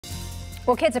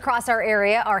Well, kids across our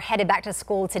area are headed back to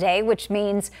school today, which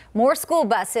means more school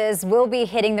buses will be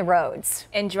hitting the roads.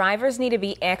 And drivers need to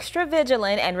be extra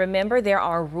vigilant and remember there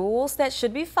are rules that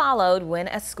should be followed when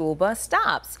a school bus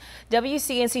stops.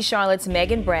 WCNC Charlotte's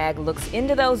Megan Bragg looks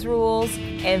into those rules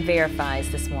and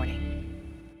verifies this morning.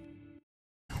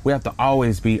 We have to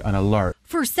always be on alert.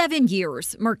 For 7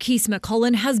 years,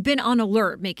 McClelland has been on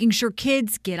alert, making sure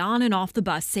kids get on and off the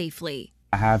bus safely.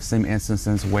 I have some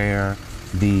instances where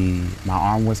my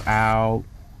arm was out.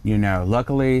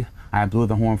 Luckily I blew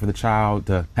the horn for the child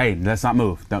to, hey, let's not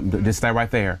move. Just stay right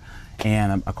there.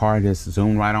 And a car just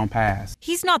zoomed right on past.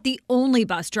 He's not the only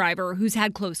bus driver who's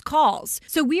had close calls,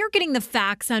 so we are getting the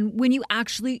facts on when you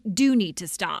actually do need to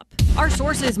stop. Our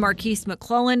sources,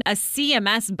 McClelland, a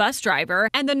CMS bus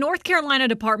driver, and the North Carolina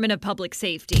Department of Public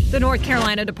Safety. The North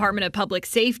Carolina Department of Public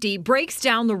Safety breaks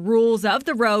down the rules of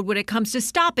the road when it comes to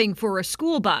stopping for a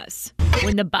school bus.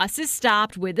 When the bus is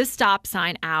stopped with a stop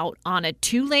sign out on a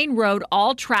 2-lane road,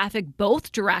 all traffic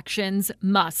both directions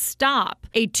must stop.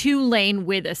 A 2-lane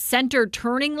with a center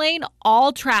turning lane,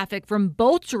 all traffic from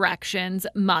both directions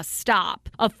must stop.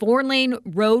 A 4-lane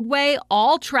roadway,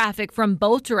 all traffic from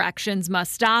both directions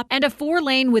must stop. And a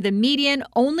 4-lane with a median,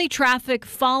 only traffic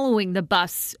following the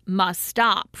bus must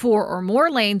stop. 4 or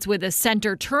more lanes with a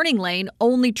center turning lane,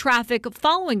 only traffic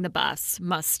following the bus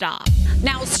must stop.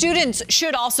 Now, students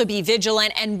should also be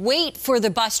vigilant and wait for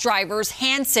the bus driver's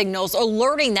hand signals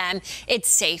alerting them it's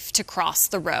safe to cross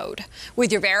the road.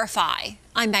 With your Verify,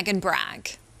 I'm Megan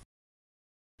Bragg.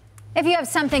 If you have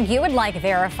something you would like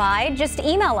verified, just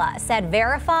email us at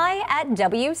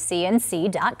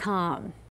verify@wcnc.com.